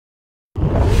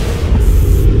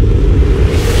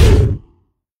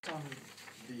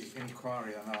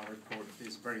inquiry and our report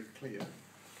is very clear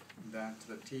that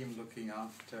the team looking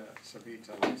after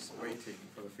Savita was waiting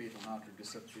for the fetal heart to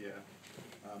disappear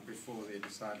before they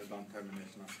decided on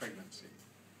termination of pregnancy.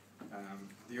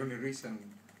 The only reason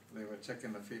they were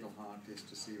checking the fetal heart is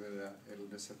to see whether it will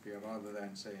disappear rather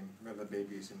than saying whether the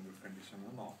baby is in good condition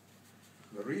or not.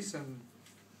 The reason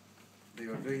they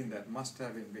were doing that must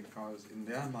have been because in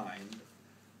their mind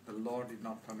the law did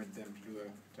not permit them to do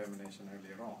a termination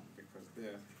earlier on, because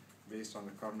they're based on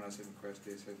the coroner's inquest,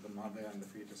 they said the mother and the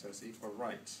fetus has equal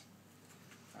rights.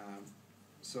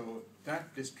 So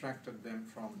that distracted them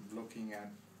from looking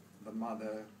at the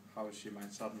mother, how she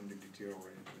might suddenly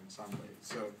deteriorate in some way.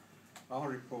 So our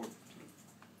report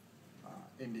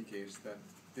indicates that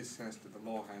the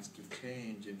law has to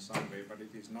change in some way, but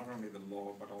it is not only the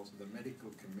law, but also the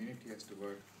medical community has to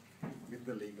work with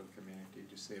the legal community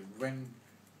to say when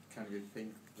can we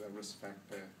think the risk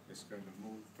factor is going to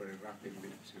move very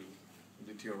rapidly to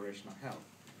deterioration of health.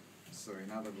 So in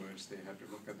other words, they had to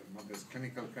look at the mother's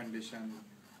clinical condition,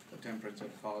 the temperature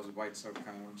pulse, white cell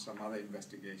count, some other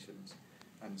investigations,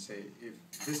 and say if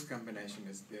this combination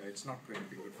is there, it's not going to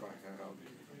be good for her health.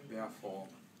 Therefore,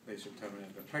 they should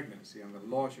terminate the pregnancy, and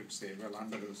the law should say, well,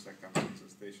 under those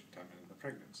circumstances, they should terminate the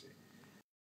pregnancy.